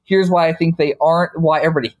claim. Here's why I think they aren't, why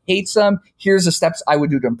everybody hates them. Here's the steps I would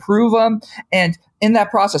do to improve them. And in that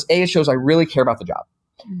process, it shows I really care about the job.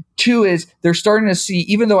 Two is they're starting to see,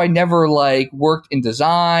 even though I never like worked in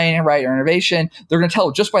design, right, or innovation, they're going to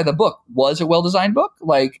tell just by the book, was it a well-designed book?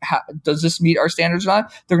 Like, does this meet our standards or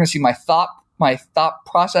not? They're going to see my thought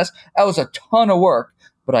process. That was a ton of work,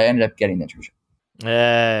 but I ended up getting the internship.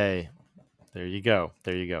 Hey, there you go.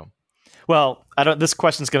 Well, this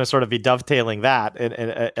question is going to sort of be dovetailing that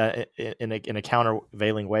in a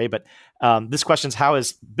countervailing way. But this question is, how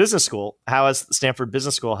has Stanford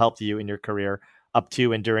Business School helped you in your career up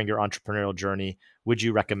to and during your entrepreneurial journey? Would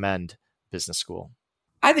you recommend business school?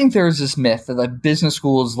 I think there's this myth that like business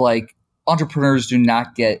schools, like entrepreneurs do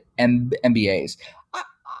not get MBAs.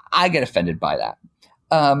 I get offended by that.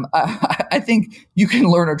 I think you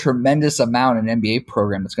can learn a tremendous amount in an MBA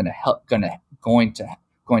program that's going to help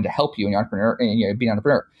you in your entrepreneur and being an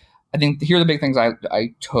entrepreneur. I think here are the big things I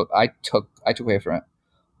took away from it.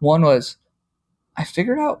 One was I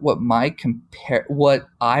figured out what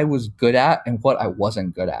I was good at and what I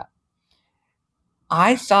wasn't good at.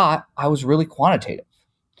 I thought I was really quantitative.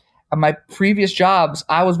 At my previous jobs,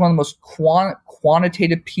 I was one of the most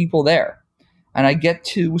quantitative people there. And I get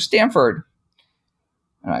to Stanford,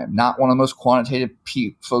 and I am not one of the most quantitative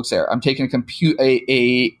folks there. I'm taking a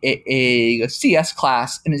CS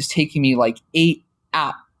class, and it's taking me like 8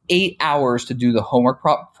 hours to do the homework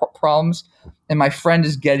problems, and my friend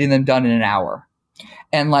is getting them done in an hour.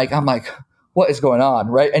 And like I'm like, what is going on,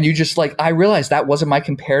 right? And you just like, I realized that wasn't my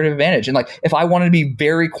comparative advantage. And like, if I wanted to be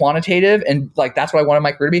very quantitative, and like that's what I wanted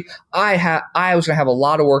my career to be, I was going to have a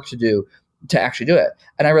lot of work to do to actually do it.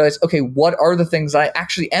 And I realized, okay, what are the things that I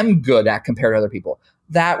actually am good at compared to other people?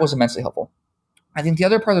 That was immensely helpful. I think the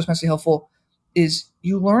other part that's immensely helpful is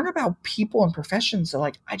you learn about people and professions that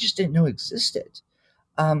like I just didn't know existed.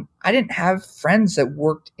 I didn't have friends that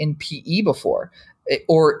worked in PE before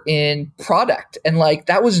or in product. And like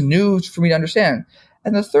that was new for me to understand.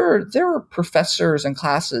 And the third, there were professors and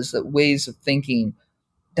classes that ways of thinking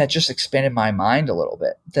that just expanded my mind a little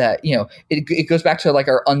bit. That, it goes back to like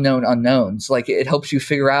our unknown unknowns. Like it helps you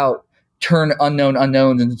turn unknown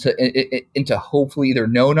unknowns into hopefully either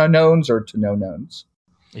known unknowns or to known knowns.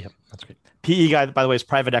 Yeah, that's great. PE guy, by the way, is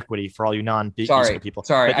private equity for all you non-PE people.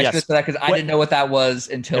 Sorry, I should have said that because I didn't know what that was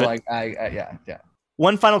until yeah.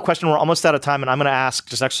 One final question. We're almost out of time, and I'm going to ask,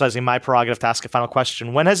 just exercising my prerogative to ask a final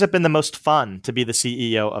question. When has it been the most fun to be the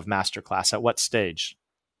CEO of MasterClass? At what stage?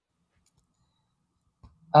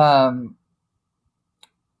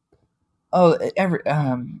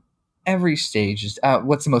 Every stage is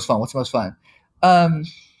what's the most fun?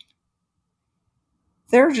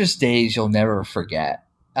 There are just days you'll never forget.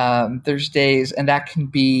 There's days, and that can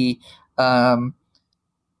be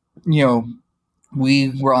we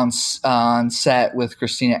were on set with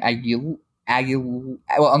Christina on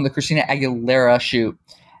the Christina Aguilera shoot,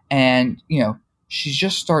 and she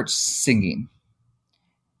just starts singing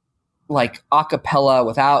like a cappella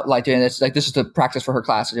without like doing this. Like this is the practice for her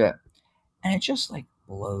class to do it, and it just like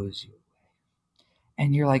blows you away.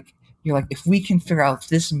 And you're like, if we can figure out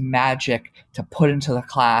this magic to put into the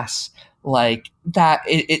class, like that,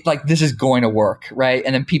 it like this is going to work, right?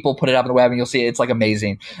 And then people put it up on the web, and you'll see it's like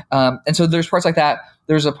amazing. And so there's parts like that.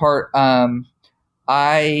 There's a part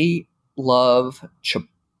I love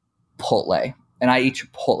Chipotle, and I eat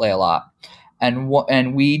Chipotle a lot. And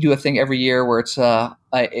we do a thing every year where it's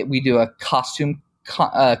we do a costume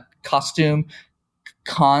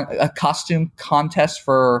contest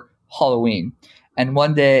for Halloween. And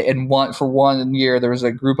one day, for one year, there was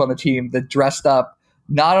a group on the team that dressed up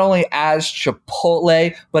not only as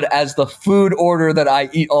Chipotle, but as the food order that I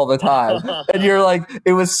eat all the time. And you're like,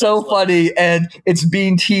 it was so funny, and it's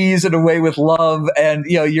being teased in a way with love, and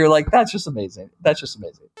you're like, that's just amazing. That's just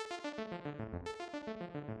amazing.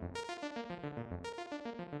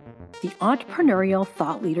 The Entrepreneurial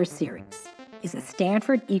Thought Leader Series is a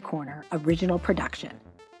Stanford eCorner original production.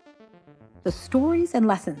 The stories and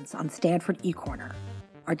lessons on Stanford eCorner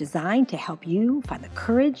are designed to help you find the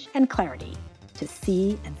courage and clarity to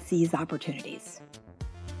see and seize opportunities.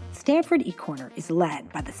 Stanford eCorner is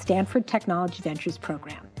led by the Stanford Technology Ventures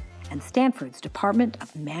Program and Stanford's Department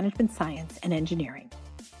of Management Science and Engineering.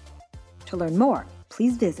 To learn more,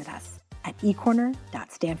 please visit us at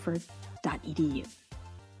ecorner.stanford.edu.